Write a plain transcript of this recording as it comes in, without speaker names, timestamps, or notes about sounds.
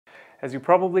As you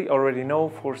probably already know,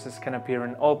 forces can appear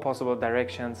in all possible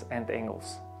directions and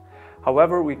angles.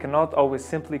 However, we cannot always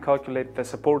simply calculate the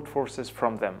support forces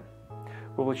from them.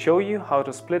 We will show you how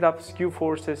to split up skew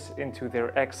forces into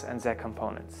their x and z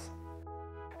components.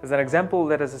 As an example,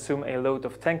 let us assume a load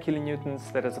of 10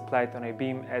 kN that is applied on a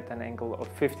beam at an angle of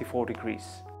 54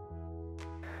 degrees.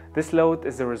 This load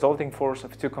is the resulting force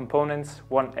of two components,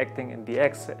 one acting in the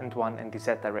x and one in the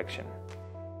z direction.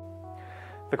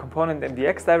 The component in the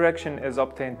x direction is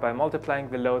obtained by multiplying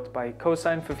the load by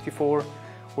cosine 54,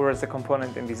 whereas the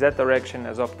component in the z direction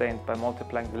is obtained by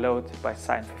multiplying the load by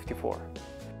sine 54.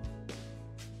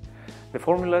 The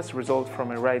formulas result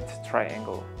from a right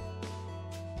triangle.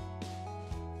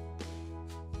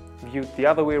 Viewed the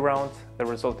other way around, the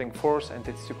resulting force and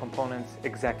its two components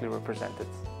exactly represented.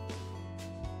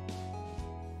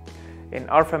 In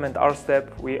RFEM and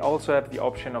RSTEP, we also have the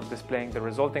option of displaying the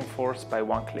resulting force by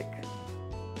one click.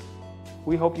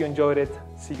 We hope you enjoyed it.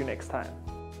 See you next time.